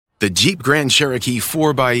The Jeep Grand Cherokee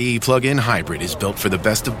 4xe plug-in hybrid is built for the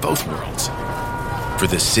best of both worlds. For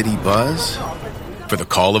the city buzz, for the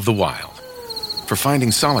call of the wild, for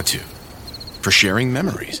finding solitude, for sharing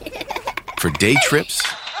memories, for day trips,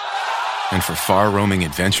 and for far-roaming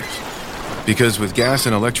adventures. Because with gas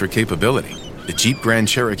and electric capability, the Jeep Grand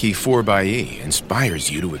Cherokee 4xe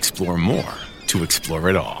inspires you to explore more, to explore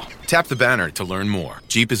it all. Tap the banner to learn more.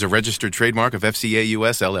 Jeep is a registered trademark of FCA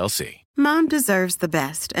US LLC. Mom deserves the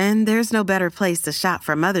best, and there's no better place to shop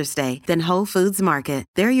for Mother's Day than Whole Foods Market.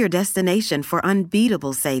 They're your destination for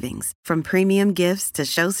unbeatable savings, from premium gifts to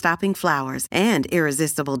show-stopping flowers and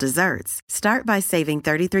irresistible desserts. Start by saving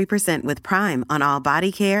 33% with Prime on all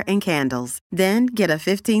body care and candles. Then get a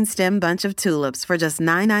 15-stem bunch of tulips for just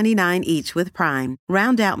 $9.99 each with Prime.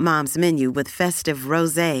 Round out Mom's menu with festive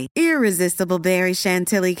rosé, irresistible berry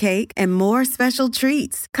chantilly cake, and more special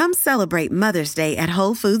treats. Come celebrate Mother's Day at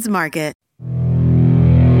Whole Foods Market.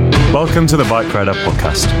 Welcome to the Bike Radar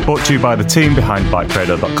podcast, brought to you by the team behind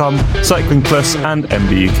BikeRadar.com, Cycling Plus and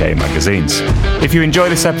MBUK magazines. If you enjoy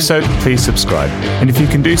this episode, please subscribe. And if you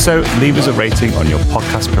can do so, leave us a rating on your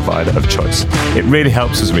podcast provider of choice. It really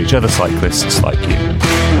helps us reach other cyclists like you.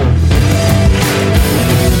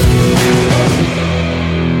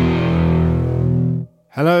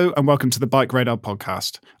 Hello and welcome to the Bike Radar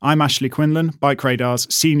podcast. I'm Ashley Quinlan, Bike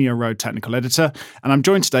Radar's Senior Road Technical Editor, and I'm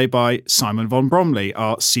joined today by Simon von Bromley,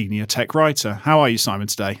 our Senior Tech Writer. How are you, Simon,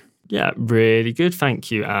 today? Yeah, really good.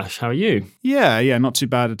 Thank you, Ash. How are you? Yeah, not too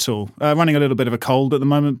bad at all. Running a little bit of a cold at the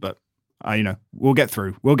moment, but we'll get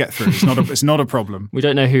through. It's not a problem. We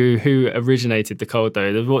don't know who originated the cold,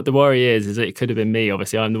 though. The worry is that it could have been me.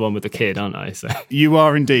 Obviously, I'm the one with the kid, aren't I? So You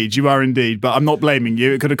are indeed. But I'm not blaming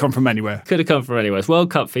you. It could have come from anywhere. It's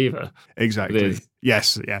World Cup fever. Exactly.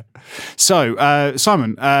 Yes, yeah. So,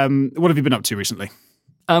 Simon, what have you been up to recently?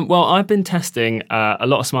 Well, I've been testing a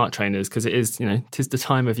lot of smart trainers because tis the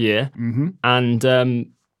time of year. Mm-hmm. And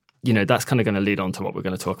that's kind of going to lead on to what we're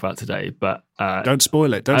going to talk about today. But don't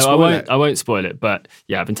spoil it. I won't spoil it. But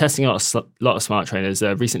yeah, I've been testing a lot of smart trainers.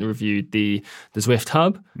 Recently reviewed the Zwift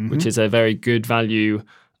Hub, mm-hmm. which is a very good value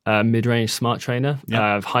mid-range smart trainer. Yep.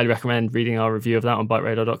 I highly recommend reading our review of that on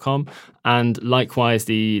BikeRadar.com. And likewise,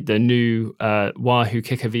 the new Wahoo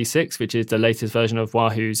Kicker V6, which is the latest version of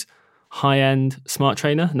Wahoo's high-end smart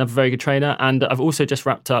trainer. Another very good trainer. And I've also just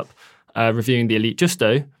wrapped up reviewing the Elite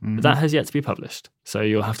Justo, mm-hmm. but that has yet to be published. So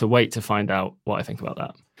you'll have to wait to find out what I think about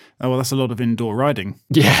that. Oh, well, that's a lot of indoor riding.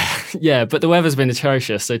 Yeah, but the weather's been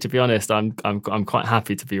atrocious. So to be honest, I'm quite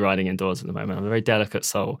happy to be riding indoors at the moment. I'm a very delicate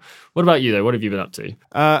soul. What about you, though? What have you been up to?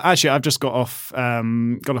 Actually, I've just got off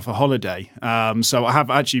a holiday. So I have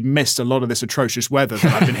actually missed a lot of this atrocious weather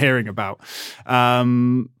that I've been hearing about.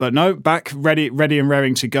 But no, back ready and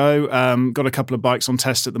raring to go. Got a couple of bikes on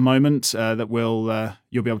test at the moment that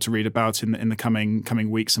you'll be able to read about in the coming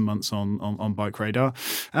weeks and months on Bike Radar.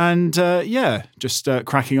 And just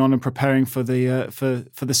cracking on and preparing for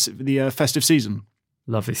the festive season.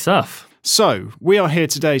 Lovely stuff. So we are here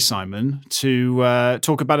today, Simon, to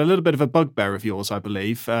talk about a little bit of a bugbear of yours, I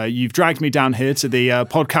believe. You've dragged me down here to the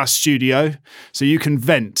podcast studio so you can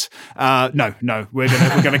vent. No, we're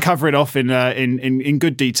gonna cover it off in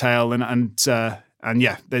good detail and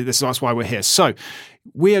that's why we're here. So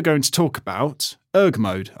we are going to talk about ERG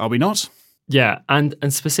mode, are we not? Yeah, and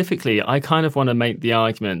specifically, I kind of want to make the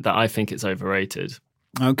argument that I think it's overrated.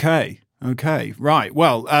 Okay, right.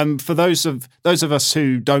 Well, for those of us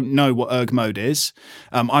who don't know what ERG mode is,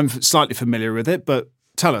 I'm slightly familiar with it, but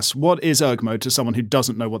tell us, what is ERG mode to someone who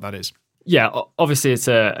doesn't know what that is? Yeah, obviously it's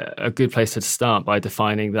a good place to start by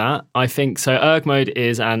defining that. I think so. ERG mode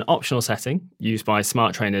is an optional setting used by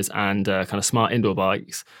smart trainers and kind of smart indoor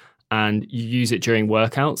bikes. And you use it during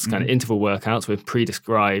workouts, kind of interval workouts with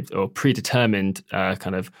prescribed or predetermined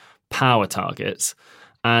kind of power targets.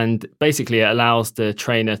 And basically it allows the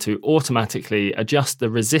trainer to automatically adjust the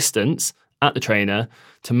resistance at the trainer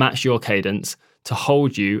to match your cadence to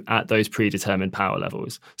hold you at those predetermined power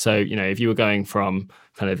levels. So, if you were going from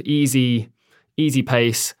kind of easy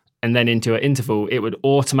pace and then into an interval, it would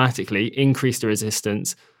automatically increase the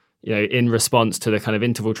resistance in response to the kind of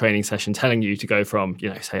interval training session telling you to go from,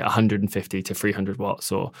 say 150 to 300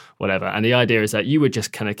 watts or whatever. And the idea is that you would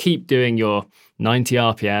just kind of keep doing your 90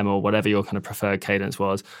 RPM or whatever your kind of preferred cadence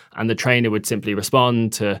was. And the trainer would simply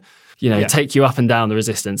respond to, take you up and down the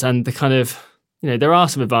resistance. And the kind of, there are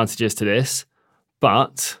some advantages to this,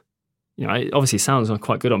 but it obviously sounds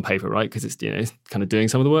quite good on paper, right? Because it's, kind of doing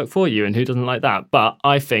some of the work for you, and who doesn't like that? But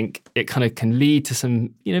I think it kind of can lead to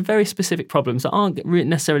some, very specific problems that aren't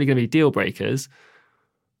necessarily going to be deal breakers,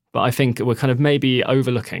 but I think we're kind of maybe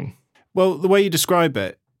overlooking. Well, the way you describe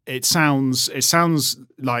it, it sounds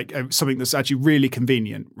like something that's actually really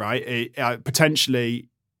convenient, right? It potentially,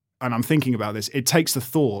 and I'm thinking about this, it takes the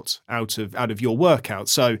thought out of your workout.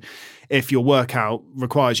 So if your workout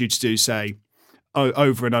requires you to do, say,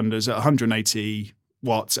 over and unders at 180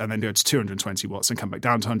 watts and then go to 220 watts and come back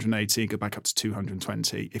down to 180 and go back up to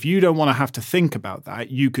 220. If you don't want to have to think about that,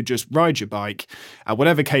 you could just ride your bike at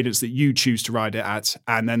whatever cadence that you choose to ride it at,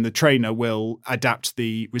 and then the trainer will adapt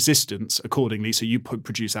the resistance accordingly so you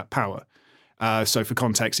produce that power. So for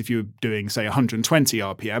context, if you were doing, say, 120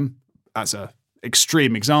 RPM, that's a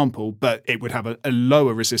extreme example, but it would have a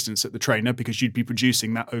lower resistance at the trainer because you'd be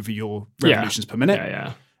producing that over your revolutions per minute.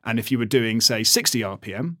 Yeah. And if you were doing, say, 60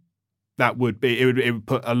 RPM, that would be it would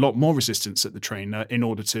put a lot more resistance at the trainer in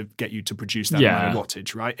order to get you to produce that amount of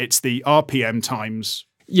wattage, right? It's the RPM times.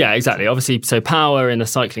 Yeah, exactly. Obviously, so power in a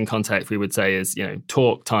cycling context, we would say is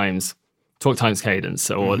torque times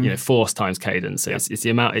cadence, or force times cadence. So it's the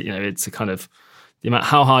amount. It's a kind of the amount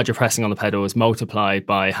how hard you're pressing on the pedals multiplied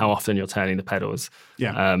by how often you're turning the pedals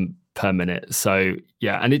per minute. So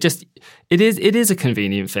and it is a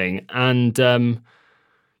convenient thing, and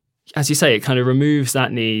as you say, it kind of removes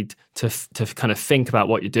that need to kind of think about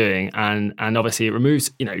what you're doing, and obviously it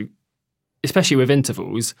removes, especially with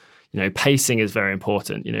intervals, pacing is very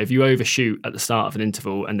important. If you overshoot at the start of an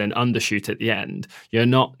interval and then undershoot at the end, you're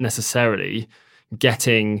not necessarily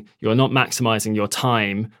you're not maximizing your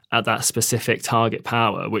time at that specific target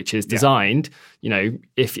power, which is designed,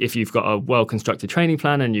 if you've got a well-constructed training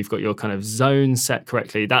plan and you've got your kind of zone set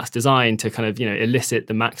correctly, that's designed to kind of, elicit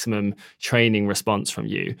the maximum training response from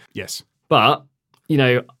you. Yes. But,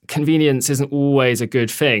 convenience isn't always a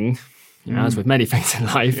good thing, as with many things in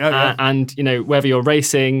life. And, whether you're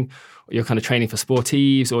racing, or you're kind of training for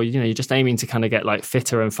sportives, or, you're just aiming to kind of get like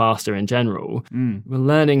fitter and faster in general, we're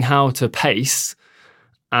learning how to pace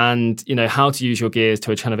and, how to use your gears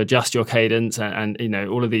to kind of adjust your cadence and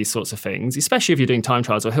all of these sorts of things, especially if you're doing time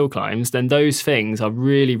trials or hill climbs, then those things are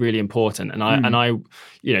really, really important. And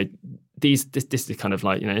this is kind of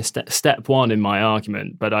like, step one in my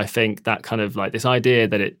argument, but I think that kind of like this idea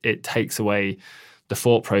that it takes away the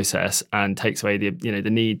thought process and takes away the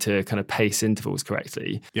need to kind of pace intervals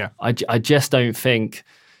correctly. Yeah. I just don't think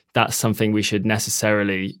that's something we should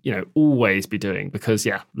necessarily, always be doing, because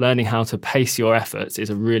learning how to pace your efforts is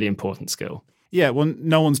a really important skill. Yeah, well,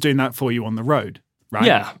 no one's doing that for you on the road, right?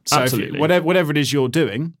 Yeah, so absolutely. Whatever it is you're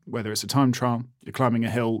doing, whether it's a time trial, you're climbing a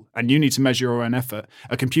hill, and you need to measure your own effort,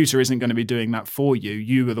 a computer isn't going to be doing that for you.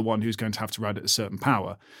 You are the one who's going to have to ride at a certain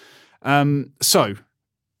power. So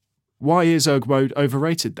why is erg mode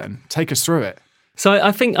overrated then? Take us through it. So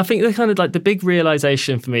I think the kind of like the big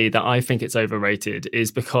realization for me that I think it's overrated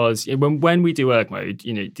is because when we do erg mode,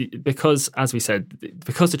 because as we said,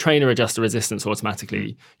 because the trainer adjusts the resistance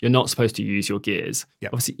automatically, you're not supposed to use your gears.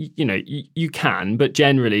 Yep. Obviously, you can, but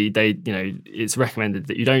generally it's recommended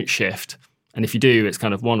that you don't shift. And if you do, it's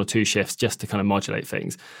kind of one or two shifts just to kind of modulate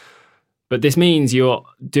things. But this means you're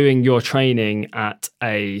doing your training at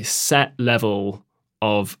a set level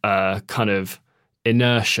of kind of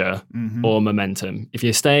inertia or momentum. If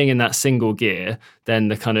you're staying in that single gear, then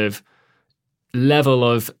the kind of level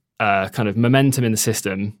of kind of momentum in the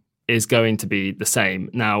system is going to be the same.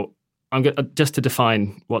 Now, I'm going just to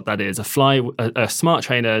define what that is. A smart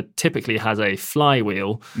trainer typically has a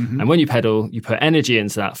flywheel, and when you pedal, you put energy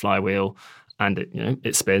into that flywheel, and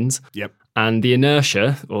it spins. Yep. And the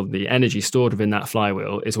inertia or the energy stored within that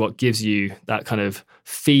flywheel is what gives you that kind of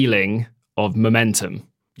feeling of momentum.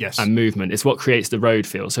 Yes. And movement. It's what creates the road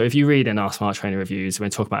feel. So if you read in our Smart Trainer reviews, when we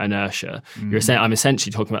talk about inertia, I'm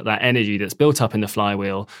essentially talking about that energy that's built up in the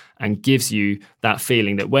flywheel and gives you that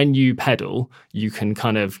feeling that when you pedal, you can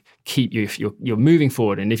kind of keep you're moving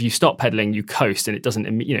forward. And if you stop pedaling, you coast, and it doesn't.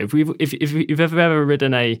 If you've ever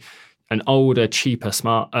ridden an older, cheaper,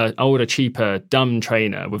 dumb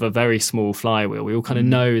trainer with a very small flywheel, we all kind of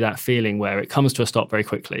know that feeling where it comes to a stop very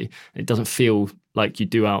quickly. It doesn't feel like you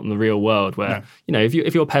do out in the real world where,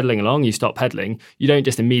 if you're pedaling along, you stop pedaling, you don't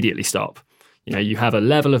just immediately stop. You have a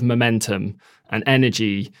level of momentum and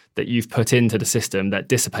energy that you've put into the system that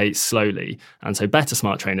dissipates slowly. And so better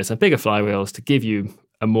smart trainers have bigger flywheels to give you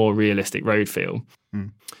a more realistic road feel.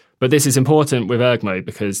 But this is important with erg mode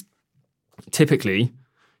because typically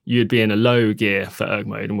you'd be in a low gear for erg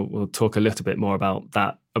mode, and we'll talk a little bit more about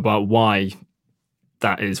that, about why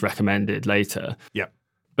that is recommended later. Yeah.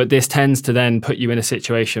 But this tends to then put you in a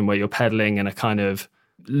situation where you're pedaling in a kind of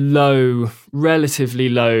relatively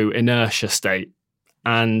low inertia state.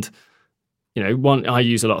 And I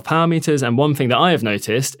use a lot of power meters, and one thing that I have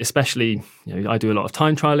noticed, especially, I do a lot of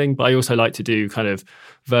time trialing, but I also like to do kind of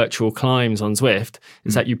virtual climbs on Zwift,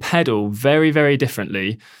 is that you pedal very, very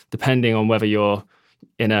differently depending on whether you're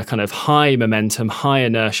in a kind of high momentum, high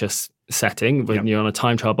inertia setting when you're on a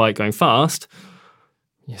time trial bike going fast.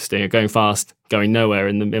 You're still going fast, going nowhere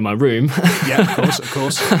in my room. Yeah, of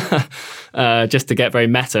course. Just to get very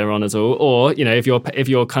meta on us all. Or, if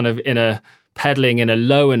you're kind of pedaling in a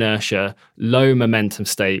low inertia, low momentum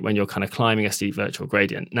state when you're kind of climbing a steep vertical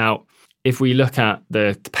gradient. Now, if we look at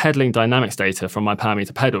the pedaling dynamics data from my power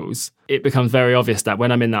meter pedals, it becomes very obvious that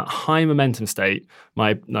when I'm in that high momentum state,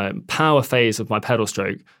 my power phase of my pedal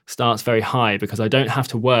stroke starts very high because I don't have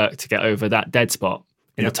to work to get over that dead spot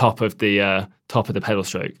in the top of the pedal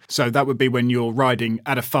stroke. So that would be when you're riding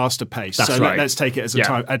at a faster pace. That's so right. Let's take it as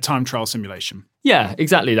a time trial simulation. Yeah,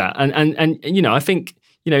 exactly that. And I think,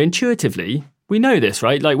 intuitively, we know this,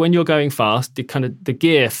 right? Like when you're going fast, the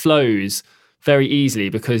gear flows very easily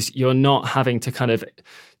because you're not having to kind of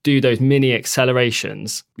do those mini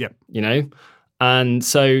accelerations. Yep. And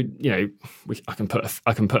so, I can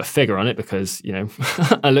put a figure on it because,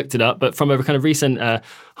 I looked it up, but from a kind of recent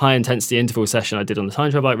high intensity interval session I did on the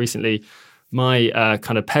time trial bike recently, my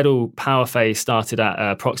kind of pedal power phase started at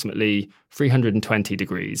approximately 320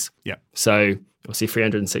 degrees. Yeah. So obviously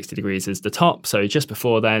 360 degrees is the top. So just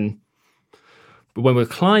before then, but when we're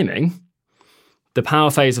climbing, the power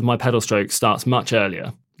phase of my pedal stroke starts much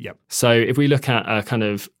earlier. Yep. So if we look at a kind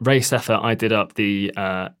of race effort, I did up the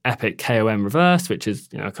Epic KOM reverse, which is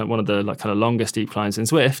kind of one of the kind of longer steep climbs in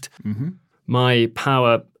Zwift. Mm-hmm. My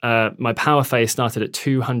power phase started at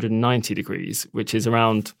 290 degrees, which is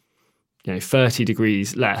around 30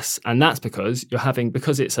 degrees less. And that's because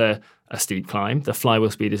because it's a steep climb, the flywheel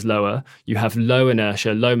speed is lower, you have low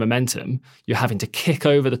inertia, low momentum, you're having to kick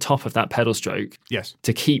over the top of that pedal stroke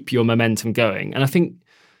to keep your momentum going. And I think,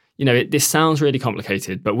 this sounds really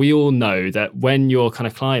complicated, but we all know that when you're kind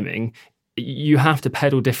of climbing, you have to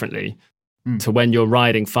pedal differently to when you're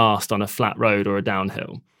riding fast on a flat road or a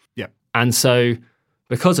downhill. Yeah. And so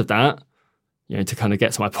because of that, to kind of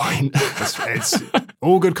get to my point, it's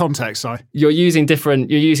all good context. You're using different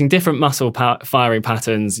muscle firing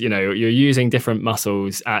patterns. You're using different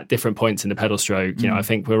muscles at different points in the pedal stroke. I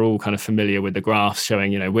think we're all kind of familiar with the graphs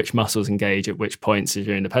showing which muscles engage at which points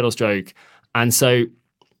during the pedal stroke. And so,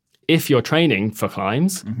 if you're training for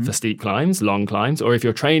climbs, for steep climbs, long climbs, or if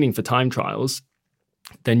you're training for time trials,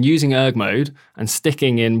 then using erg mode and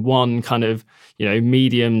sticking in one kind of,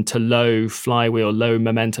 medium to low flywheel, low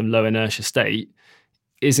momentum, low inertia state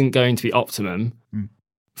isn't going to be optimum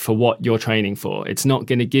for what you're training for. It's not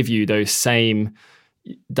going to give you that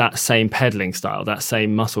same pedaling style, that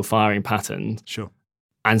same muscle firing pattern. Sure.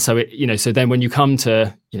 And so so then when you come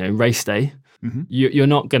to, race day, you're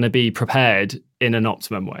not going to be prepared in an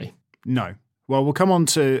optimum way. No. Well, we'll come on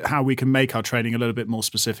to how we can make our training a little bit more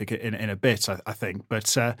specific in a bit, I think.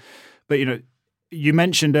 But you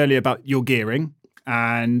mentioned earlier about your gearing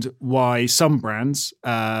and why some brands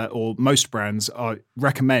or most brands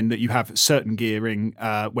recommend that you have certain gearing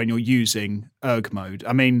when you're using erg mode.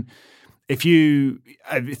 I mean, if you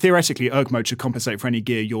theoretically erg mode should compensate for any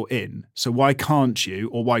gear you're in. So why can't you,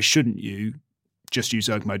 or why shouldn't you, just use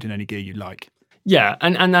erg mode in any gear you like? Yeah,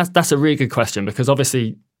 and that's a really good question because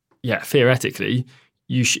obviously, theoretically,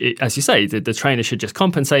 as you say, the trainer should just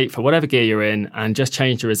compensate for whatever gear you're in and just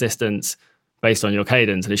change the resistance based on your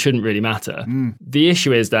cadence, and it shouldn't really matter. The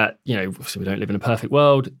issue is that, we don't live in a perfect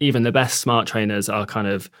world. Even the best smart trainers are kind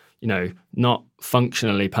of, not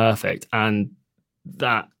functionally perfect. And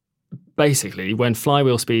that basically, when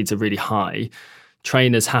flywheel speeds are really high,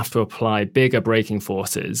 trainers have to apply bigger braking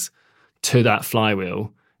forces to that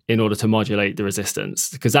flywheel in order to modulate the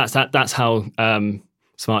resistance, because that's how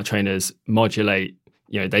smart trainers modulate.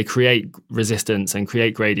 They create resistance and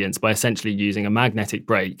create gradients by essentially using a magnetic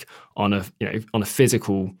brake on a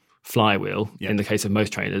physical flywheel. In the case of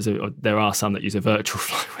most trainers, there are some that use a virtual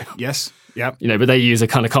flywheel. Yes. Yeah. But they use a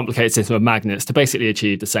kind of complicated system of magnets to basically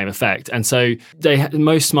achieve the same effect. And so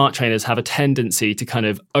most smart trainers have a tendency to kind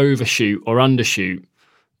of overshoot or undershoot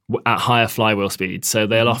at higher flywheel speeds. So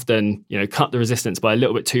they'll often, cut the resistance by a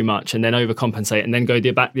little bit too much and then overcompensate and then go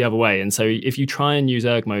back the other way. And so if you try and use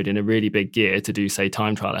erg mode in a really big gear to do, say,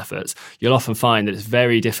 time trial efforts, you'll often find that it's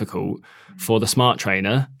very difficult for the smart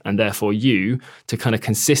trainer and therefore you to kind of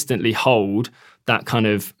consistently hold that kind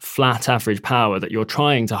of flat average power that you're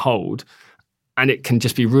trying to hold. And it can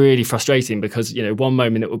just be really frustrating because, one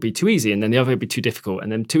moment it will be too easy and then the other will be too difficult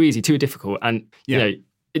and then too easy, too difficult. And,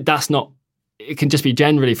 it can just be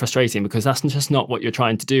generally frustrating because that's just not what you're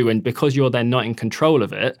trying to do. And because you're then not in control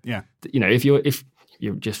of it, if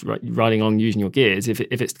you're just riding along using your gears, if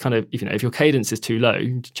it's kind of, if your cadence is too low,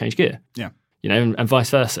 change gear. Yeah. And vice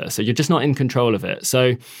versa. So you're just not in control of it.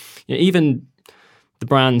 So even the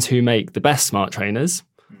brands who make the best smart trainers,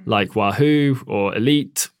 like Wahoo or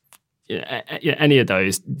Elite, any of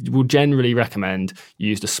those will generally recommend you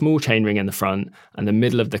use a small chainring in the front and the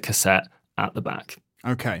middle of the cassette at the back.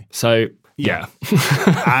 Okay. So yeah.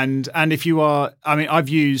 and if you are, I've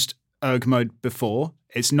used ERG mode before.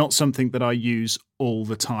 It's not something that I use all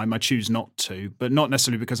the time. I choose not to, but not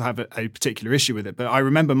necessarily because I have a particular issue with it. But I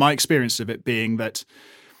remember my experience of it being that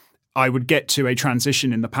I would get to a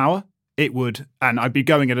transition in the power. And I'd be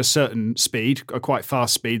going at a certain speed, a quite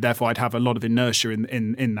fast speed. Therefore, I'd have a lot of inertia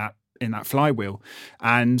in that flywheel,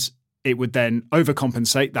 and it would then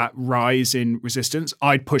overcompensate that rise in resistance.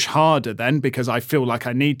 I'd push harder then because I feel like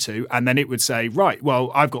I need to. And then it would say, right,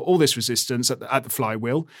 well, I've got all this resistance at the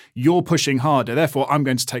flywheel. You're pushing harder. Therefore, I'm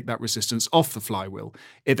going to take that resistance off the flywheel.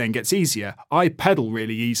 It then gets easier. I pedal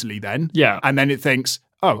really easily then. Yeah. And then it thinks,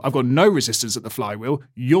 oh, I've got no resistance at the flywheel.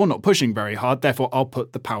 You're not pushing very hard. Therefore, I'll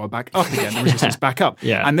put the power back up again, the resistance back up.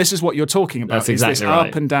 Yeah. And this is what you're talking about. That's exactly this right.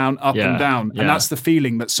 up and down, up and down. Yeah. And that's the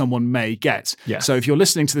feeling that someone may get. Yeah. So if you're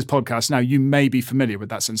listening to this podcast now, you may be familiar with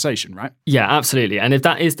that sensation, right? Yeah, absolutely. And if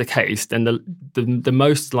that is the case, then the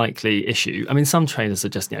most likely issue, some trainers are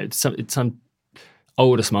just, some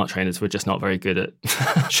older smart trainers were just not very good at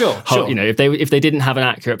sure. If they didn't have an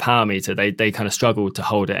accurate power meter, they kind of struggled to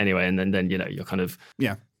hold it anyway, and then you're kind of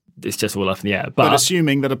it's just all up in the air. But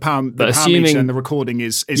assuming that the power meter and the recording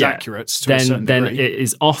is accurate to a certain degree, then it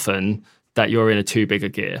is often that you're in a too big a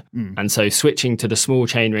gear. And so switching to the small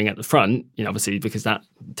chainring at the front, obviously because that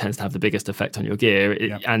tends to have the biggest effect on your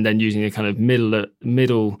gear, and then using a kind of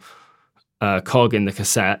middle cog in the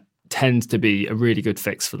cassette tends to be a really good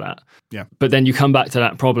fix for that. Yeah. But then you come back to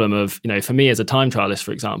that problem of, for me as a time trialist,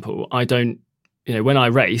 for example, I don't, when I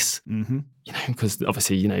race, because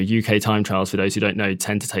obviously, UK time trials, for those who don't know,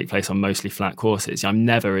 tend to take place on mostly flat courses. I'm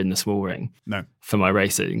never in the small ring for my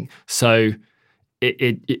racing. So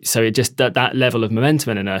it just that level of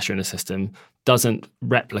momentum and inertia in the system doesn't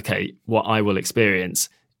replicate what I will experience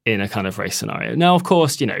in a kind of race scenario. Now, of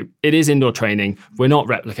course, it is indoor training. We're not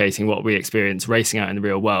replicating what we experience racing out in the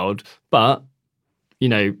real world, but,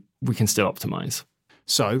 we can still optimize.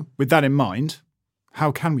 So with that in mind,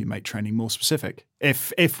 how can we make training more specific?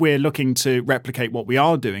 If we're looking to replicate what we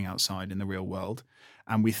are doing outside in the real world,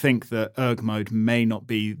 and we think that ERG mode may not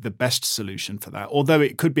be the best solution for that, although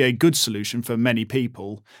it could be a good solution for many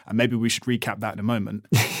people, and maybe we should recap that in a moment.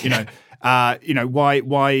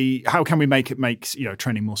 Why? How can we make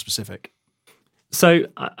training more specific? So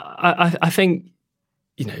I think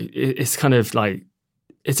it's kind of like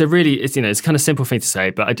it's a kind of simple thing to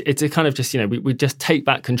say, but it's a kind of just we just take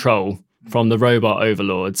back control from the robot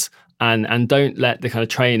overlords and don't let the kind of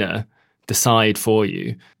trainer decide for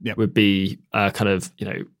you. Would be kind of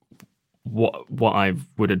what I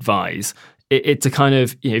would advise. It's a kind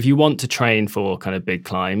of if you want to train for kind of big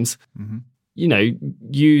climbs,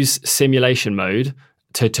 use simulation mode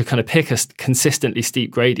to kind of pick a consistently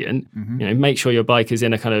steep gradient. Make sure your bike is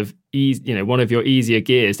in a kind of easy, one of your easier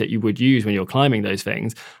gears that you would use when you're climbing those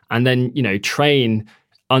things, and then train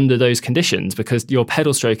under those conditions, because your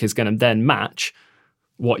pedal stroke is going to then match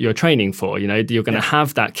what you're training for. You're going to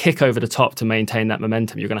have that kick over the top to maintain that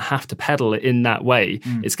momentum. You're going to have to pedal it in that way.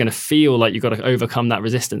 It's going to feel like you've got to overcome that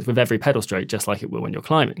resistance with every pedal stroke, just like it will when you're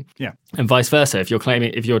climbing. Yeah. And vice versa. If you're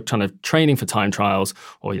kind of training for time trials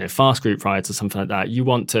or, fast group rides or something like that, you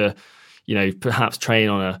want to, perhaps train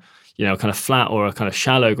on a, kind of flat or a kind of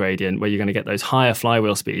shallow gradient where you're going to get those higher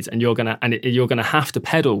flywheel speeds, and you're going to have to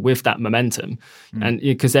pedal with that momentum. And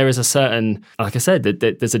because there is a certain, like I said,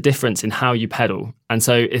 there's a difference in how you pedal. And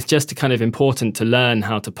so it's just kind of important to learn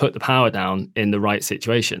how to put the power down in the right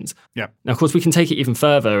situations. Yeah. Now, of course, we can take it even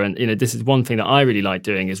further. And, this is one thing that I really like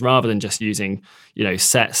doing is rather than just using,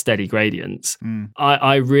 set steady gradients,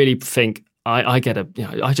 I really think I get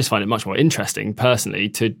I just find it much more interesting personally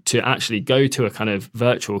to actually go to a kind of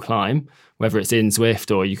virtual climb, whether it's in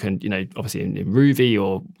Zwift or you can, obviously in Ruvi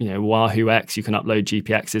or, Wahoo X, you can upload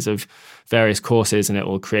GPXs of various courses and it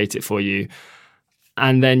will create it for you.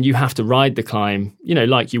 And then you have to ride the climb,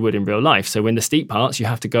 like you would in real life. So in the steep parts, you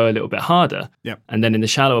have to go a little bit harder. Yeah. And then in the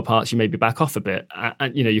shallower parts, you maybe back off a bit.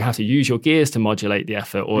 And, you have to use your gears to modulate the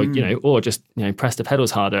effort or, or just, press the pedals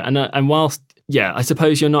harder. And whilst, I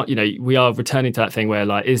suppose you're not, we are returning to that thing where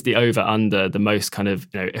like, is the over under the most kind of,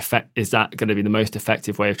 effect, is that going to be the most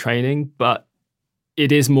effective way of training? But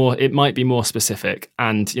it might be more specific.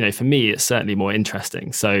 And, for me, it's certainly more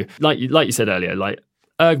interesting. So like you said earlier, like,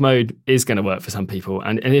 erg mode is going to work for some people,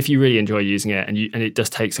 and if you really enjoy using it, and it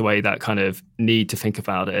just takes away that kind of need to think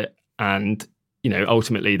about it, and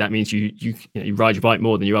ultimately that means you ride your bike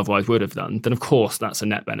more than you otherwise would have done, then of course that's a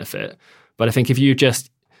net benefit. But I think if you're just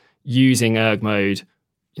using erg mode,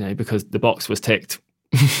 because the box was ticked,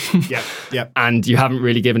 and you haven't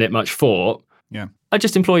really given it much thought, I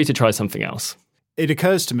just implore you to try something else. It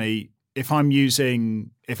occurs to me, if I'm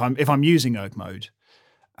using erg mode,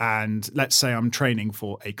 and let's say I'm training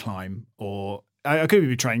for a climb, or I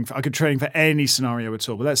could train for any scenario at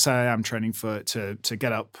all, but let's say I am training to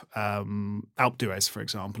get up Alpe d'Huez, for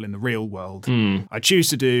example, in the real world. I choose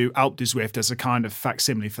to do Alpe du Zwift as a kind of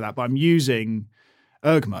facsimile for that, but I'm using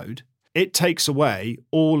erg mode. It takes away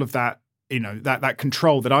all of that, that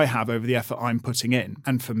control that I have over the effort I'm putting in.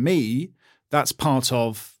 And for me, that's part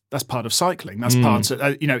of cycling. That's part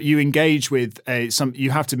of, you engage with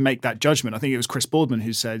you have to make that judgment. I think it was Chris Boardman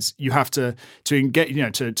who says you have to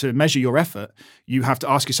engage, to measure your effort, you have to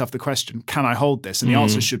ask yourself the question, can I hold this? And the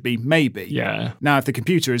answer should be maybe. Yeah. Now, if the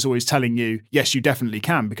computer is always telling you, yes, you definitely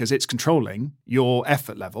can, because it's controlling your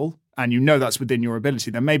effort level, and that's within your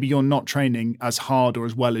ability, then maybe you're not training as hard or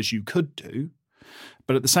as well as you could do.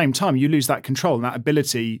 But at the same time, you lose that control and that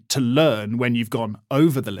ability to learn when you've gone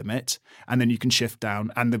over the limit, and then you can shift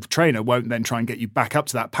down, and the trainer won't then try and get you back up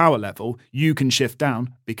to that power level. You can shift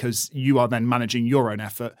down because you are then managing your own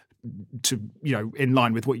effort to, in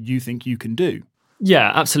line with what you think you can do.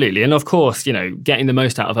 Yeah, absolutely. And of course, getting the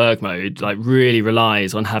most out of erg mode really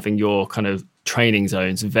relies on having your kind of training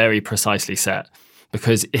zones very precisely set.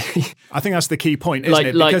 Because I think that's the key point, isn't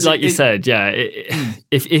it? Like you said,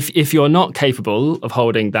 if you're not capable of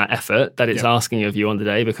holding that effort that it's asking of you on the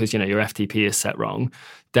day, because your FTP is set wrong,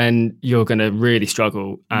 then you're going to really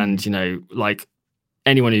struggle. And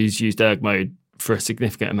anyone who's used erg mode for a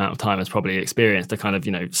significant amount of time has probably experienced a kind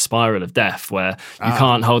of spiral of death where you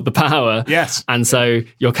can't hold the power. Yes. And so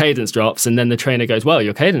your cadence drops, and then the trainer goes, well,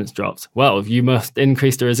 your cadence dropped. Well, you must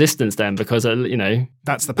increase the resistance then, because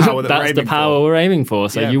that's the power we're aiming for.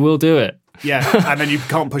 So you will do it. Yeah. And then you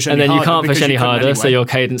can't push any harder. And then you can't push any harder, anyway. So your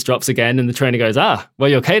cadence drops again, and the trainer goes, well,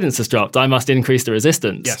 your cadence has dropped. I must increase the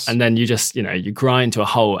resistance. Yes. And then you just, you grind to a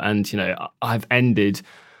halt. And, I've ended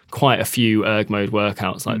quite a few erg mode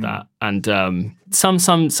workouts like that, and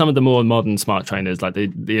some of the more modern smart trainers like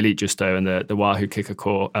the Elite Justo and the Wahoo Kicker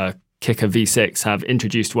V6 have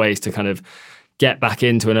introduced ways to kind of get back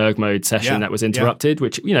into an erg mode session that was interrupted,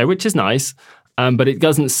 which is nice, but it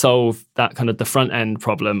doesn't solve that kind of the front end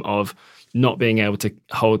problem of not being able to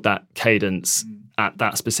hold that cadence at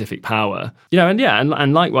that specific power,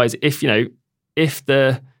 and likewise, if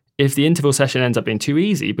the interval session ends up being too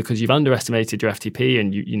easy because you've underestimated your FTP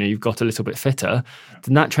and you've got a little bit fitter,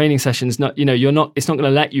 then that training session is not, it's not going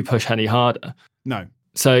to let you push any harder. No.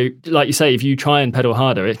 So like you say, if you try and pedal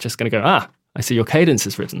harder, it's just going to go, I see your cadence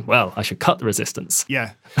is risen. Well, I should cut the resistance.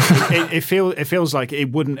 Yeah. it feels like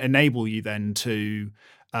it wouldn't enable you then to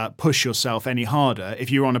push yourself any harder if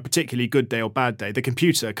you're on a particularly good day or bad day. The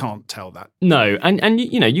computer can't tell that. No, and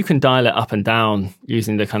you can dial it up and down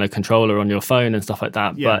using the kind of controller on your phone and stuff like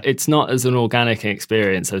that, but it's not as an organic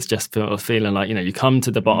experience as just feeling like, you come to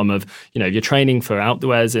the bottom of, you're training for Alpe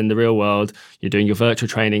d'Huez in the real world, you're doing your virtual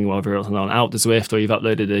training whether it's on Alpe du Zwift or you've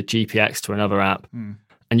uploaded a GPX to another app,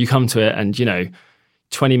 and you come to it and,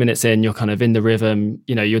 20 minutes in, you're kind of in the rhythm,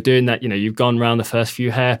 you're doing that, you've gone around the first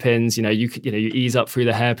few hairpins, you ease up through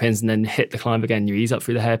the hairpins and then hit the climb again, you ease up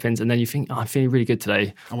through the hairpins, and then you think, I'm feeling really good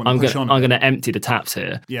today. I'm going to empty the taps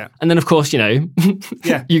here. Yeah. And then of course,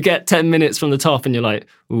 you get 10 minutes from the top and you're like,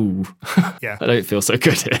 ooh, I don't feel so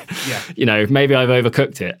good here. Yeah. Maybe I've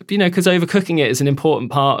overcooked it. But, because overcooking it is an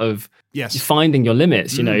important part of finding your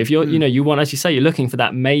limits. If you're, you want, as you say, you're looking for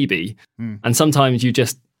that maybe. And sometimes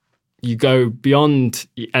you go beyond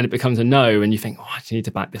and it becomes a no, and you think, I need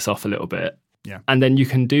to back this off a little bit. Yeah. And then you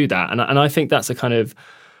can do that. And I think that's a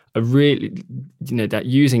really, that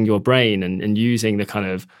using your brain and using the kind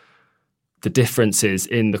of the differences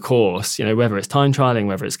in the course, whether it's time trialing,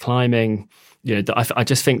 whether it's climbing, I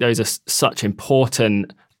just think those are such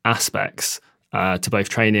important aspects to both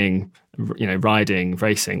training, riding,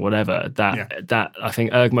 racing, whatever, that I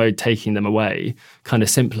think erg mode taking them away kind of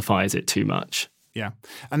simplifies it too much. Yeah.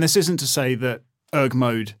 And this isn't to say that erg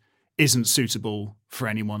mode isn't suitable for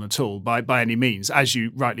anyone at all by any means. As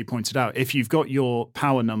you rightly pointed out, if you've got your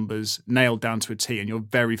power numbers nailed down to a T and you're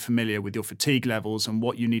very familiar with your fatigue levels and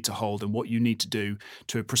what you need to hold and what you need to do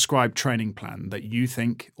to a prescribed training plan that you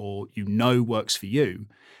think or works for you,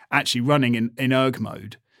 actually running in erg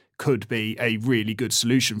mode could be a really good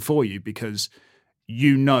solution for you, because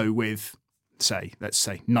with let's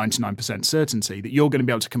say 99% certainty that you're going to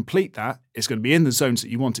be able to complete that. It's going to be in the zones that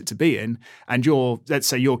you want it to be in. And let's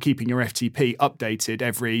say you're keeping your FTP updated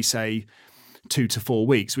every, say, 2 to 4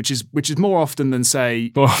 weeks, which is more often than,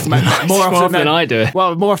 say, more often than I do it.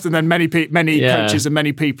 Well, more often than many coaches and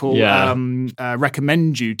many people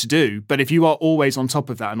recommend you to do. But if you are always on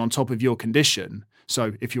top of that and on top of your condition,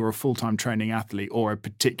 so if you're a full-time training athlete or a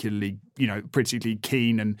particularly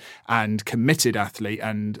keen and committed athlete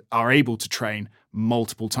and are able to train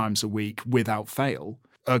multiple times a week without fail,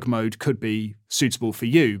 erg mode could be suitable for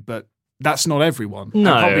you, but that's not everyone.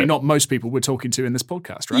 No. And probably not most people we're talking to in this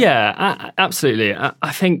podcast, right? Yeah, absolutely.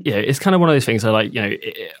 I think it's kind of one of those things I like,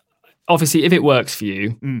 obviously if it works for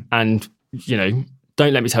you and,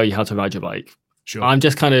 don't let me tell you how to ride your bike. Sure. I'm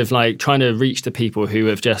just kind of like trying to reach the people who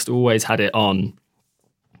have just always had it on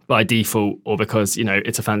by default or because,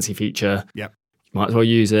 it's a fancy feature. Yep. Might as well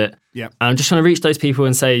use it. Yeah, I'm just trying to reach those people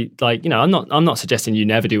and say, like, I'm not suggesting you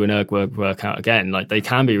never do an erg workout again. Like, they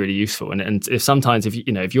can be really useful. And if sometimes if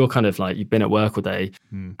you're kind of like you've been at work all day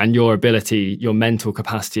and your mental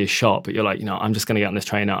capacity is shot, but you're like, I'm just going to get on this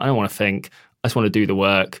trainer. I don't want to think. I just want to do the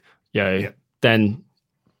work. Then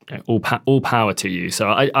all power to you.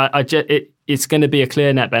 So it's going to be a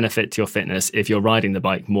clear net benefit to your fitness if you're riding the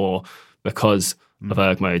bike more because of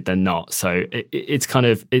erg mode than not. So it's kind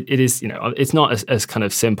of it is it's not as kind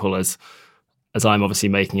of simple as I'm obviously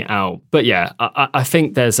making it out. But yeah, I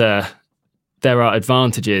think there are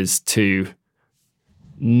advantages to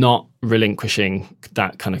not relinquishing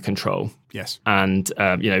that kind of control. Yes. And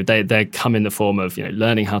they come in the form of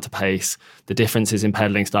learning how to pace, the differences in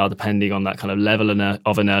pedaling style depending on that kind of level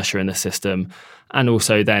of inertia in the system, and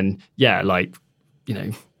also then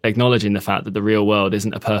acknowledging the fact that the real world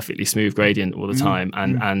isn't a perfectly smooth gradient all the time.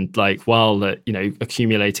 And like, while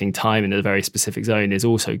accumulating time in a very specific zone is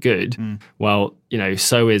also good,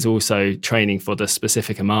 so is also training for the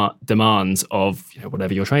specific demands of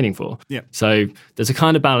whatever you're training for. Yeah. So there's a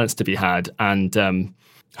kind of balance to be had, and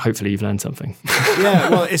hopefully you've learned something. Yeah.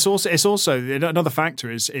 Well, it's also another factor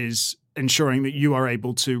is ensuring that you are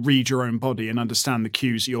able to read your own body and understand the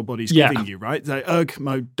cues that your body's giving you, right? The erg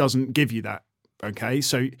mode doesn't give you that. Okay,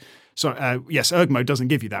 so yes, erg mode doesn't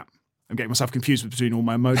give you that. I'm getting myself confused between all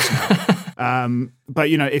my modes now. But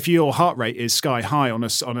if your heart rate is sky high on a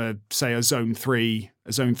say a zone 3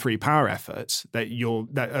 power effort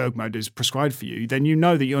that erg mode is prescribed for you, then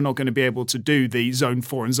that you're not going to be able to do the zone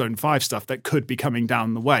 4 and zone 5 stuff that could be coming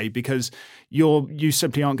down the way because you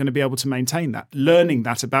simply aren't going to be able to maintain that. Learning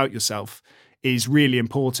that about yourself is really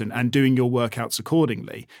important, and doing your workouts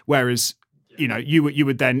accordingly. Whereas you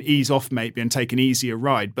would then ease off maybe and take an easier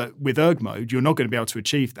ride. But with erg mode, you're not going to be able to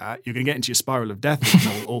achieve that. You're going to get into your spiral of death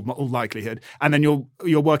in all likelihood. And then your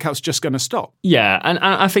workout's just going to stop. Yeah. And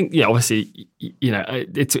I think, obviously,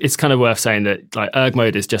 it's kind of worth saying that like erg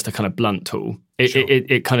mode is just a kind of blunt tool.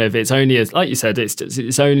 It's only as, like you said,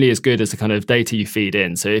 it's only as good as the kind of data you feed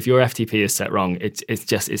in. So if your FTP is set wrong,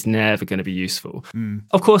 it's never going to be useful.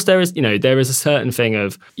 Of course, there is a certain thing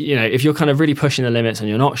of, if you're kind of really pushing the limits and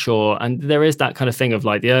you're not sure, and there is that kind of thing of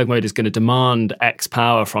like the erg mode is going to demand X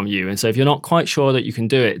power from you. And so if you're not quite sure that you can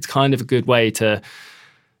do it, it's kind of a good way to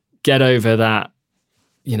get over that,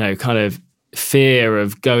 kind of fear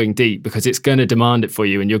of going deep, because it's going to demand it for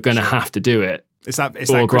you and you're going to have to do it. It's that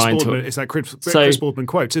Chris Boardman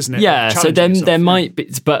quote, isn't it? Yeah. So then there might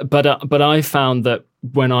be, but I found that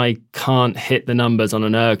when I can't hit the numbers on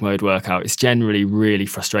an erg mode workout, it's generally really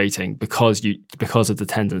frustrating because of the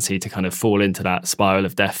tendency to kind of fall into that spiral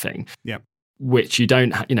of death thing. Yeah. Which you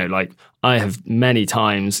don't, like I have many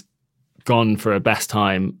times gone for a best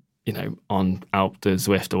time, on Alp de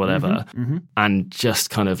Zwift or whatever, and just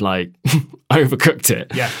kind of like overcooked it.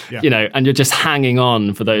 Yeah. And you're just hanging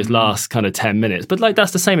on for those last kind of 10 minutes. But like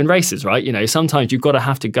that's the same in races, right? Sometimes you've got to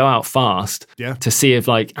have to go out fast to see if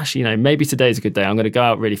like, actually, maybe today's a good day. I'm going to go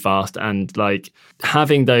out really fast, and like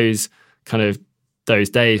having those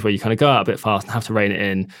days where you kind of go out a bit fast and have to rein it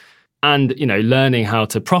in, and learning how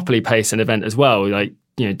to properly pace an event as well. Like,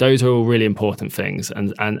 those are all really important things.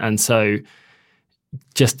 And so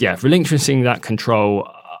just, relinquishing that control,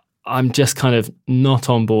 I'm just kind of not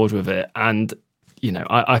on board with it. And,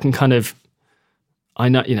 I can kind of, I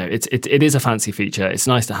know, it is a fancy feature. It's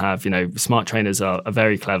nice to have, smart trainers are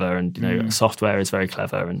very clever, and, software is very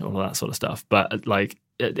clever and all of that sort of stuff. But like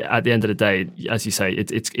at the end of the day, as you say,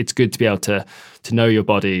 it's good to be able to know your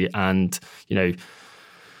body and,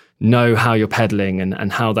 know how you're pedaling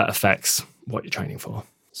and how that affects what you're training for.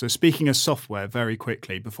 So speaking of software, very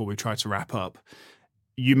quickly before we try to wrap up,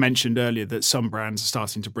 you mentioned earlier that some brands are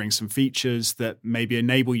starting to bring some features that maybe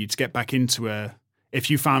enable you to get back into if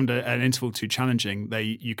you found an interval too challenging,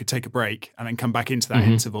 you could take a break and then come back into that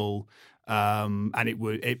interval. And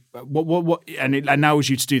it allows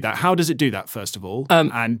you to do that. How does it do that, first of all?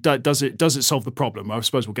 And does it solve the problem? Well, I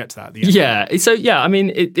suppose we'll get to that at the end. Yeah. So I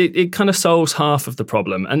mean, it kind of solves half of the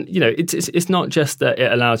problem, and it's not just that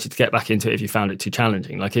it allows you to get back into it if you found it too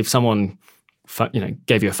challenging. Like if someone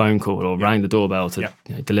gave you a phone call or rang the doorbell to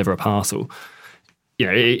deliver a parcel.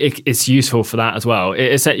 It's useful for that as well.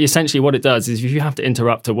 Essentially what it does is if you have to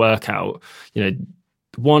interrupt a workout,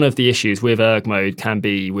 one of the issues with erg mode can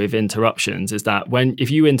be with interruptions is that if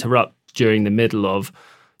you interrupt during the middle of,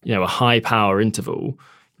 a high power interval,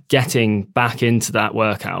 getting back into that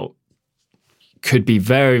workout could be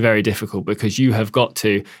very, very difficult because you have got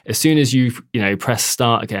to, as soon as you press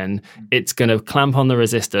start again, it's going to clamp on the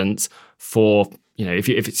resistance for, if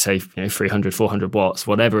it's say 300, 400 watts,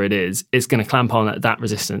 whatever it is, it's going to clamp on at that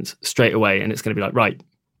resistance straight away, and it's going to be like, right,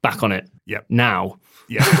 back on it. Yep. Now.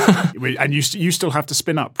 Yeah. And you still have to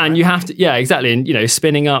spin up. Right? And you have to, yeah, exactly. And,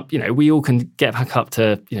 spinning up, we all can get back up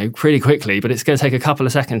to, pretty quickly, but it's going to take a couple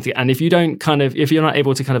of seconds. And if you don't if you're not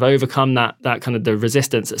able to kind of overcome that kind of the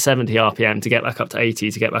resistance at 70 RPM to get back up to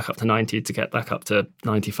 80, to get back up to 90, to get back up to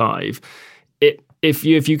 95, if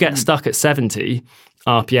you get stuck at 70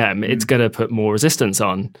 RPM, it's going to put more resistance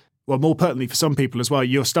on. Well, more pertinently for some people as well,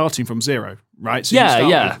 you're starting from 0, right? So you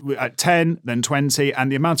start at 10, then 20,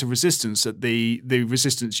 and the amount of resistance that the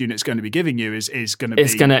resistance unit's going to be giving you is going to be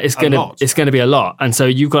a lot. It's going to be a lot. And so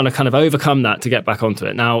you've got to kind of overcome that to get back onto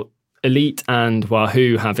it. Now, Elite and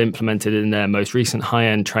Wahoo have implemented in their most recent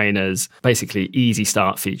high-end trainers basically easy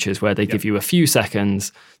start features where they give you a few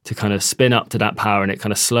seconds to kind of spin up to that power, and it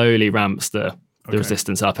kind of slowly ramps the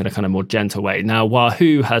resistance up in a kind of more gentle way. Now,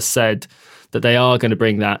 Wahoo has said that they are going to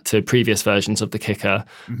bring that to previous versions of the Kicker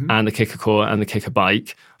and the Kicker Core and the Kicker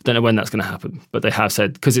Bike. I don't know when that's going to happen, but they have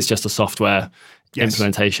said, because it's just a software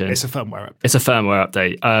implementation. It's a firmware update. It's a firmware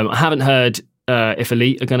update. I haven't heard if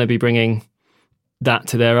Elite are going to be bringing that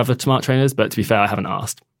to their other smart trainers, but to be fair, I haven't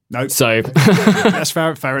asked. No. So that's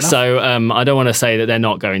fair enough. So I don't want to say that they're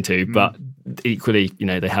not going to, but equally,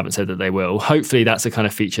 they haven't said that they will. Hopefully that's a kind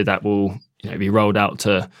of feature that will, be rolled out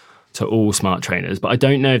to all smart trainers. But I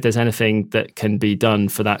don't know if there's anything that can be done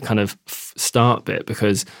for that kind of start bit,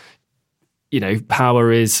 because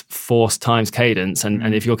power is force times cadence,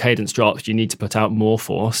 and if your cadence drops, you need to put out more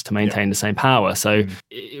force to maintain the same power. So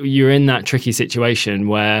you're in that tricky situation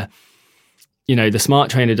where the smart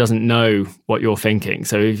trainer doesn't know what you're thinking.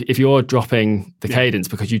 So if you're dropping the cadence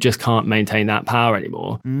because you just can't maintain that power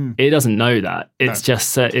anymore, it doesn't know that. It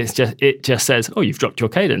just says, oh, you've dropped your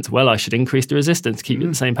cadence. Well, I should increase the resistance to keep it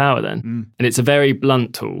the same power then. And it's a very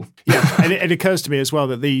blunt tool. Yeah, and it occurs to me as well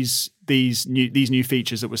that these new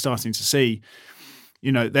features that we're starting to see,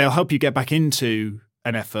 they'll help you get back into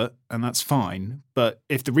an effort, and that's fine. But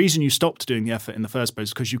if the reason you stopped doing the effort in the first place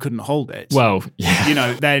is because you couldn't hold it, well,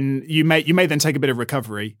 then you may then take a bit of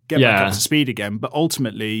recovery, get back up to speed again. But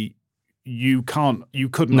ultimately, you couldn't.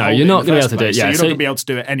 No, you're not going to be able to do it. So you're not going to be able to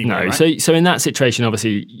do it anyway. No, right? so in that situation,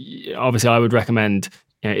 obviously, I would recommend,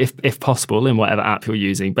 if possible, in whatever app you're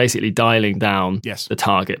using, basically dialing down the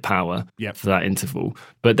target power for that interval.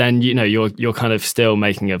 But then you're kind of still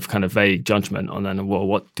making a kind of vague judgment on then, well,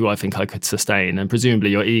 what do I think I could sustain? And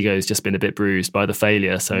presumably your ego's just been a bit bruised by the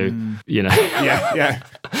failure. So you're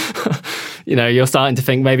starting to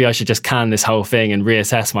think maybe I should just can this whole thing and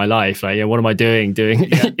reassess my life. Like, what am I doing?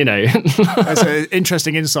 That's an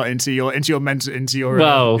interesting insight into your mental, into your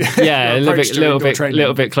a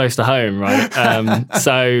little bit close to home, right?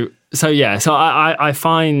 So I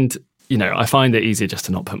find it easier just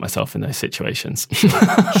to not put myself in those situations.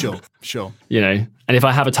 Sure. And if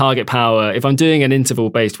I have a target power, if I'm doing an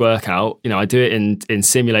interval-based workout, I do it in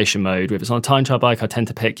simulation mode. If it's on a time trial bike, I tend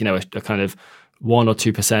to pick, a kind of 1 or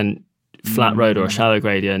 2% flat road or a shallow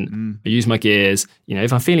gradient. I use my gears.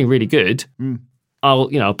 If I'm feeling really good,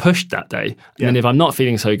 I'll push that day. And then if I'm not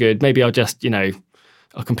feeling so good, maybe I'll just,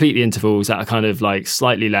 I'll complete the intervals that are kind of like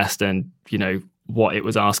slightly less than, what it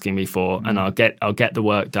was asking me for, and I'll get the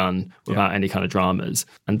work done without any kind of dramas.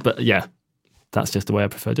 But that's just the way I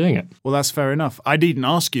prefer doing it. Well, that's fair enough. I needn't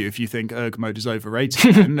ask you if you think erg mode is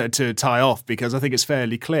overrated to tie off, because I think it's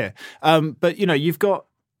fairly clear. But you've got,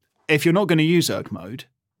 if you're not going to use erg mode,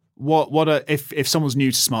 if someone's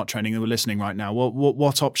new to smart training and we're listening right now,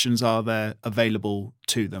 what options are there available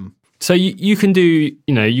to them? So you can do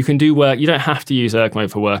work. You don't have to use erg mode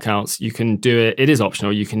for workouts. You can do it. It is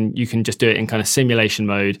optional. You can just do it in kind of simulation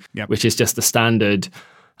mode, which is just the standard.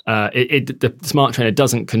 The smart trainer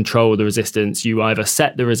doesn't control the resistance. You either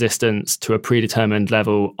set the resistance to a predetermined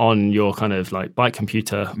level on your kind of like bike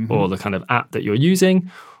computer or the kind of app that you're using,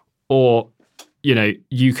 or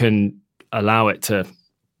you can allow it to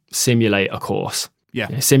simulate a course.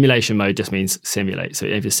 Yeah. Simulation mode just means simulate. So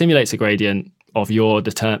if it simulates a gradient of your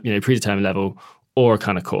predetermined level or a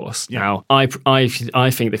kind of course. Yeah. Now, I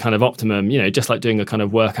think the kind of optimum, just like doing a kind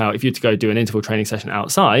of workout, if you had to go do an interval training session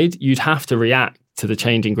outside, you'd have to react to the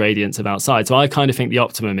changing gradients of outside. So I kind of think the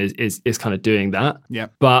optimum is kind of doing that. Yeah.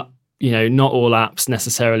 But, not all apps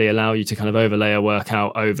necessarily allow you to kind of overlay a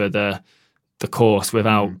workout over the course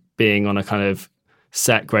without being on a kind of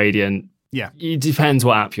set gradient. Yeah. It depends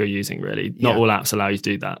what app you're using, really. Not all apps allow you to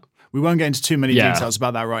do that. We won't get into too many details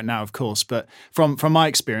about that right now, of course. But from my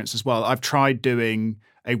experience as well, I've tried doing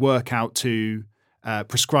a workout to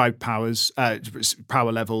prescribed power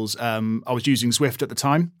levels. I was using Zwift at the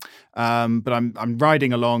time, but I'm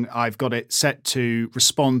riding along. I've got it set to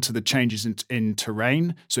respond to the changes in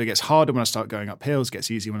terrain. So it gets harder when I start going up hills, gets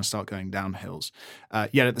easier when I start going down hills.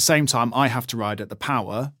 Yet at the same time, I have to ride at the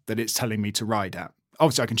power that it's telling me to ride at.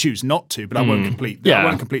 Obviously, I can choose not to, but I won't complete. I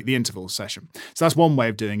won't complete the interval session. So that's one way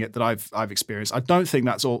of doing it that I've experienced. I don't think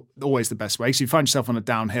that's always the best way. So you find yourself on a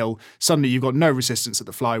downhill. Suddenly, you've got no resistance at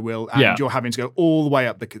the flywheel, and you're having to go all the way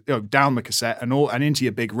up down the cassette and into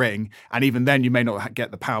your big ring. And even then, you may not get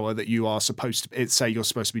the power that you are supposed to. Say you're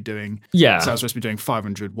supposed to be doing. Yeah. So I was supposed to be doing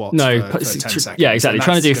 500 watts. For 10 seconds. Yeah, exactly.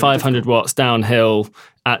 Trying to do 500 watts downhill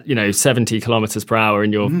at 70 kilometers per hour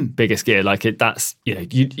in your biggest gear, that's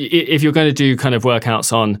if you're going to do kind of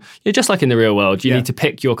workouts on, just like in the real world, you need to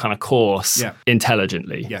pick your kind of course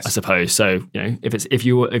intelligently, I suppose. So if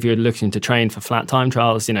you're looking to train for flat time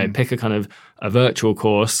trials, pick a kind of a virtual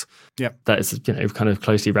course that is kind of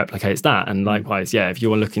closely replicates that, and likewise, if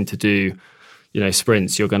you're looking to do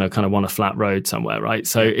sprints, you're going to kind of want a flat road somewhere, right?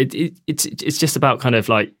 So it's just about kind of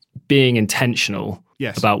like being intentional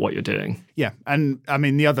about what you're doing. Yeah. And I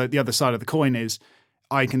mean, the other side of the coin is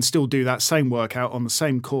I can still do that same workout on the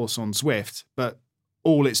same course on Zwift, but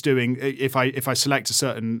all it's doing, if I select the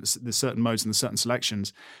certain modes and the certain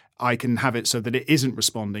selections, I can have it so that it isn't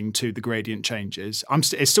responding to the gradient changes.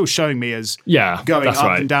 It's still showing me as going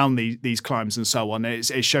up and down these climbs and so on.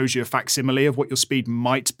 It shows you a facsimile of what your speed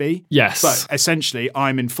might be. Yes. But essentially,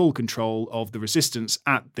 I'm in full control of the resistance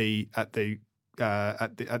at the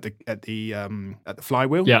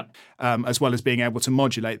flywheel, as well as being able to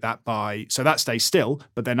modulate that so that stays still,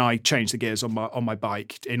 but then I change the gears on my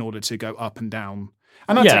bike in order to go up and down.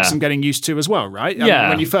 And that takes some getting used to as well, right? I mean,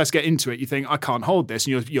 when you first get into it, you think, I can't hold this,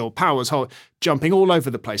 and your power's jumping all over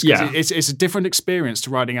the place. It's a different experience to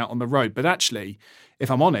riding out on the road. But actually, if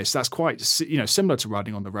I'm honest, that's quite similar to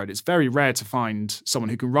riding on the road. It's very rare to find someone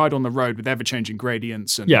who can ride on the road with ever-changing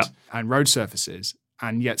gradients and road surfaces,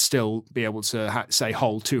 and yet still be able to say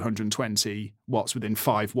hold 220 watts within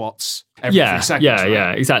 5 watts every 3 seconds.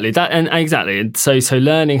 Yeah, exactly. That and exactly. And so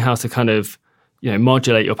learning how to kind of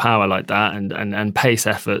modulate your power like that and pace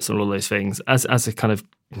efforts and all those things, as a kind of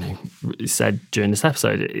said during this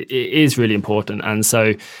episode, it is really important. And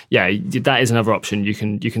so that is another option. You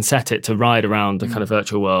can set it to ride around the kind of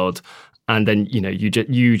virtual world. And then you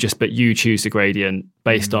choose the gradient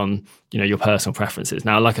based on your personal preferences.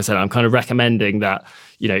 Now, like I said, I'm kind of recommending that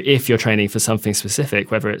if you're training for something specific,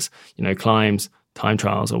 whether it's climbs, time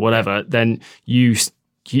trials, or whatever, then use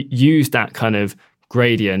that kind of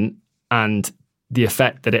gradient and the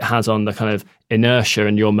effect that it has on the kind of inertia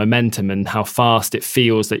and your momentum and how fast it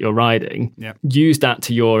feels that you're riding. Yeah. Use that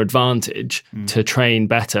to your advantage to train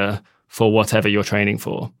better for whatever you're training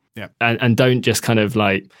for. Yeah. And don't just kind of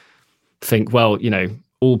like think, well,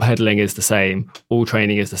 all pedaling is the same, all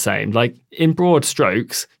training is the same. Like in broad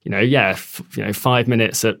strokes, 5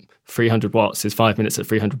 minutes at 300 watts is 5 minutes at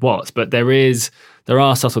 300 watts, but there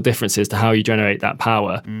are subtle differences to how you generate that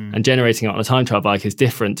power, and generating it on a time trial bike is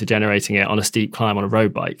different to generating it on a steep climb on a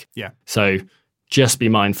road bike. Yeah. So just be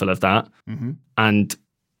mindful of that. And,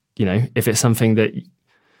 if it's something that,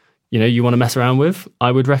 you want to mess around with,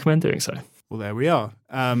 I would recommend doing so. Well, there we are.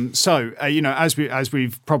 As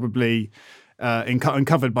we've probably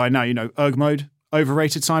uncovered by now, ERG mode,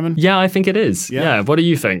 overrated, Simon? Yeah, I think it is. Yeah. What do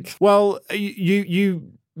you think? Well,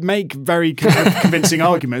 you make very convincing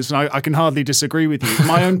arguments, and I can hardly disagree with you.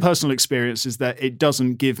 My own personal experience is that it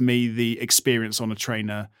doesn't give me the experience on a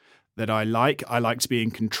trainer that I like. I like to be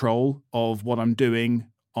in control of what I'm doing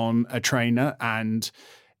on a trainer, and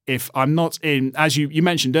if I'm not in, as you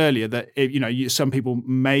mentioned earlier, that some people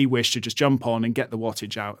may wish to just jump on and get the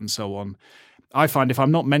wattage out and so on. I find if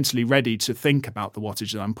I'm not mentally ready to think about the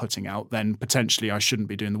wattage that I'm putting out, then potentially I shouldn't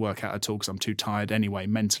be doing the workout at all because I'm too tired anyway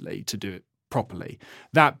mentally to do it properly.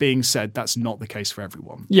 That being said, that's not the case for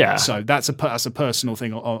everyone. Yeah. So that's a personal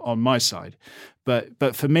thing on my side.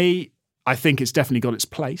 But for me, I think it's definitely got its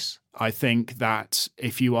place. I think that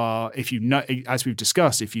if you know, as we've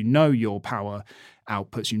discussed, if you know your power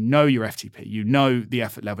outputs, you know your FTP, you know the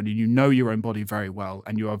effort level, and you know your own body very well,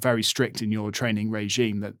 and you are very strict in your training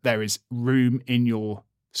regime, that there is room in your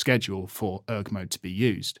schedule for erg mode to be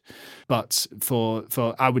used. But for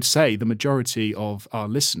I would say the majority of our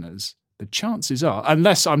listeners, the chances are,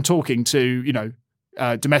 unless I'm talking to,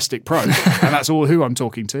 domestic pro, and that's all who I'm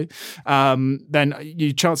talking to,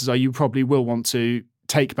 then chances are you probably will want to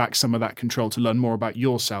take back some of that control to learn more about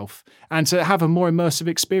yourself and to have a more immersive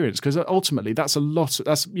experience, because ultimately that's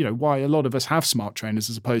why a lot of us have smart trainers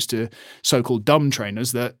as opposed to so-called dumb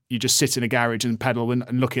trainers that you just sit in a garage and pedal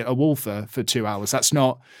and look at a wall for 2 hours. That's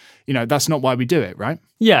not why we do it, right?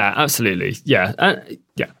 Yeah, absolutely. Yeah.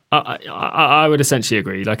 I would essentially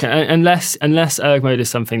agree. Like, unless erg mode is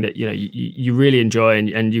something that you really enjoy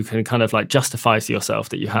and you can kind of like justify to yourself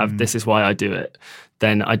that you have this is why I do it,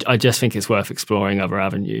 then I just think it's worth exploring other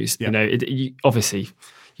avenues. Yep. Obviously,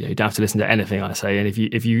 you don't have to listen to anything I say. And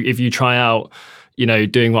if you try out,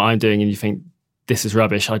 doing what I'm doing and you think this is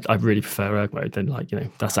rubbish, I really prefer erg mode, then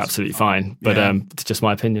that's absolutely fine. But it's just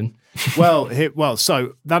my opinion. So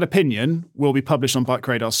that opinion will be published on Bike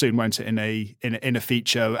Radar soon, won't it? In a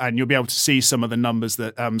feature, and you'll be able to see some of the numbers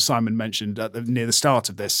that Simon mentioned near the start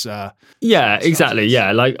of this. Yeah, exactly.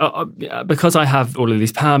 Yeah, like because I have all of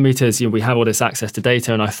these power meters, we have all this access to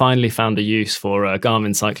data, and I finally found a use for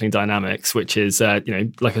Garmin Cycling Dynamics, which is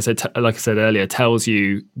like I said earlier, tells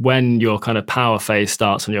you when your kind of power phase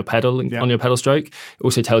starts on your pedal on your pedal stroke. It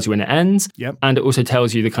also tells you when it ends, and it also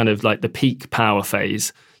tells you the kind of like the peak power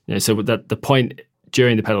phase. So that the point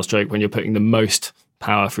during the pedal stroke when you're putting the most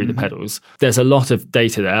power through the pedals. There's a lot of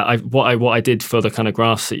data there. What I did for the kind of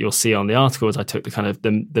graphs that you'll see on the article is I took the kind of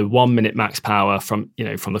the 1 minute max power from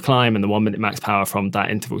the climb and the 1 minute max power from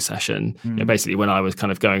that interval session. Basically when I was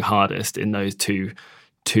kind of going hardest in those two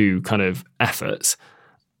kind of efforts.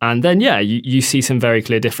 And then, you see some very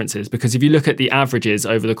clear differences, because if you look at the averages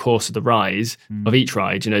over the course of the ride, of each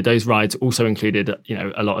ride, those rides also included,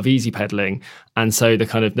 a lot of easy pedaling. And so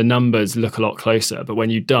the numbers look a lot closer. But when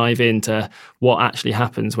you dive into what actually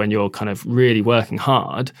happens when you're kind of really working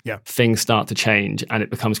hard, things start to change and it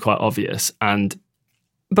becomes quite obvious. But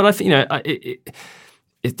I think,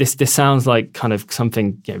 this sounds like kind of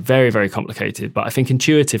something very, very complicated, but I think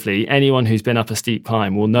intuitively anyone who's been up a steep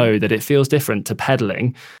climb will know that it feels different to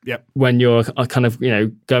pedaling when you're kind of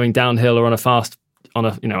going downhill or on a fast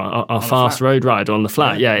road ride or on the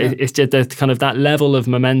flat. It's just the kind of that level of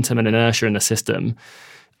momentum and inertia in the system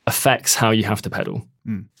affects how you have to pedal,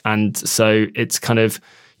 and so it's kind of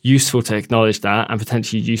useful to acknowledge that, and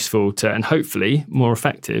potentially useful to, and hopefully more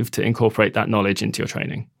effective to incorporate that knowledge into your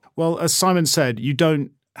training. Well, as Simon said, you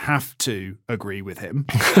don't have to agree with him.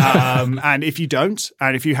 And if you don't,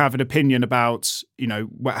 and if you have an opinion about,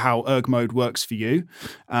 how erg mode works for you,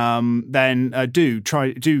 then do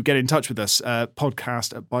get in touch with us.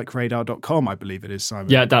 podcast@bikeradar.com, I believe it is,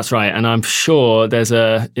 Simon. Yeah, that's right. And I'm sure there's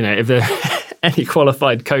if there are any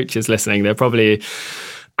qualified coaches listening, they're probably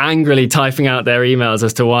angrily typing out their emails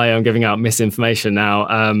as to why I'm giving out misinformation now.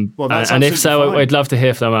 And if so, I'd love to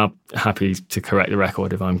hear from them. I'm happy to correct the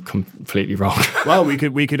record if I'm completely wrong. Well, we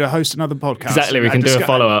could host another podcast. Exactly, we can do a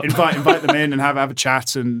follow-up. Invite them in and have a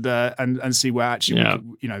chat and see where actually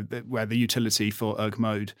where the utility for erg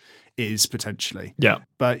mode is potentially. Yeah.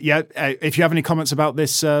 But if you have any comments about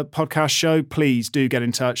this podcast show, please do get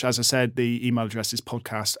in touch. As I said, the email address is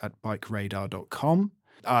podcast@bikeradar.com.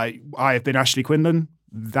 I have been Ashley Quinlan.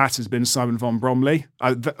 That has been Simon von Bromley.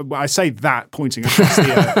 I say that pointing across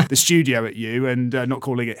the studio at you and not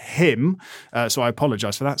calling it him. So I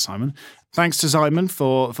apologise for that, Simon. Thanks to Simon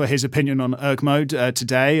for his opinion on erg mode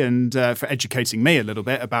today, and for educating me a little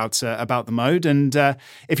bit about the mode. And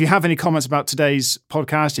if you have any comments about today's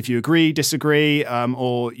podcast, if you agree, disagree,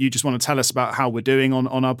 or you just want to tell us about how we're doing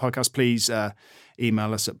on our podcast, please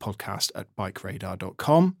email us at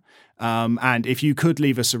podcast@bikeradar.com. And if you could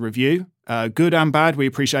leave us a review, good and bad, we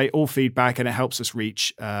appreciate all feedback, and it helps us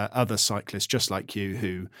reach other cyclists just like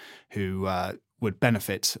you who would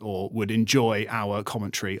benefit or would enjoy our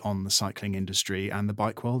commentary on the cycling industry and the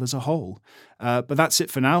bike world as a whole. But that's it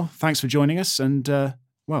for now. Thanks for joining us, and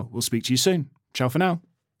we'll speak to you soon. Ciao for now.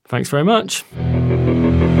 Thanks very much.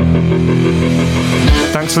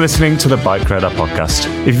 Thanks for listening to the Bike Radar podcast.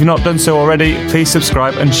 If you've not done so already, please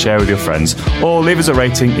subscribe and share with your friends, or leave us a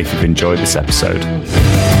rating if you've enjoyed this episode.